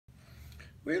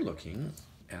We're looking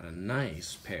at a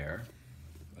nice pair,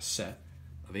 a set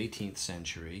of 18th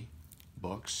century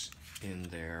books in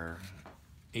their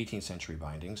 18th century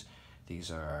bindings.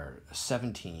 These are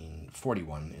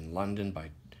 1741 in London by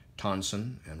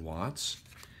Tonson and Watts.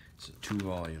 It's a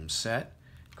 2-volume set,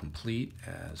 complete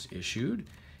as issued.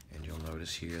 And you'll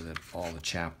notice here that all the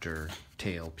chapter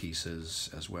tail pieces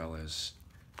as well as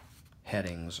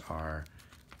headings are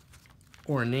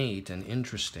ornate and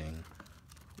interesting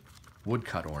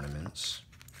woodcut ornaments.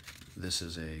 This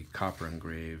is a copper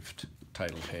engraved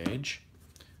title page.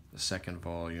 The second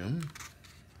volume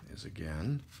is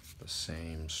again the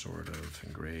same sort of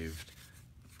engraved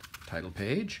title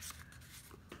page.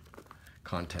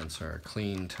 Contents are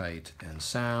clean, tight, and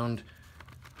sound.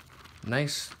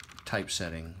 Nice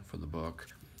typesetting for the book.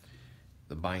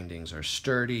 The bindings are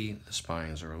sturdy, the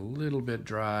spines are a little bit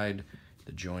dried,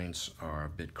 the joints are a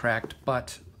bit cracked,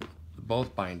 but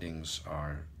both bindings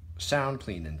are sound,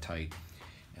 clean, and tight.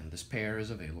 And this pair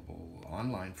is available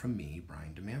online from me,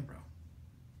 Brian DeMambro.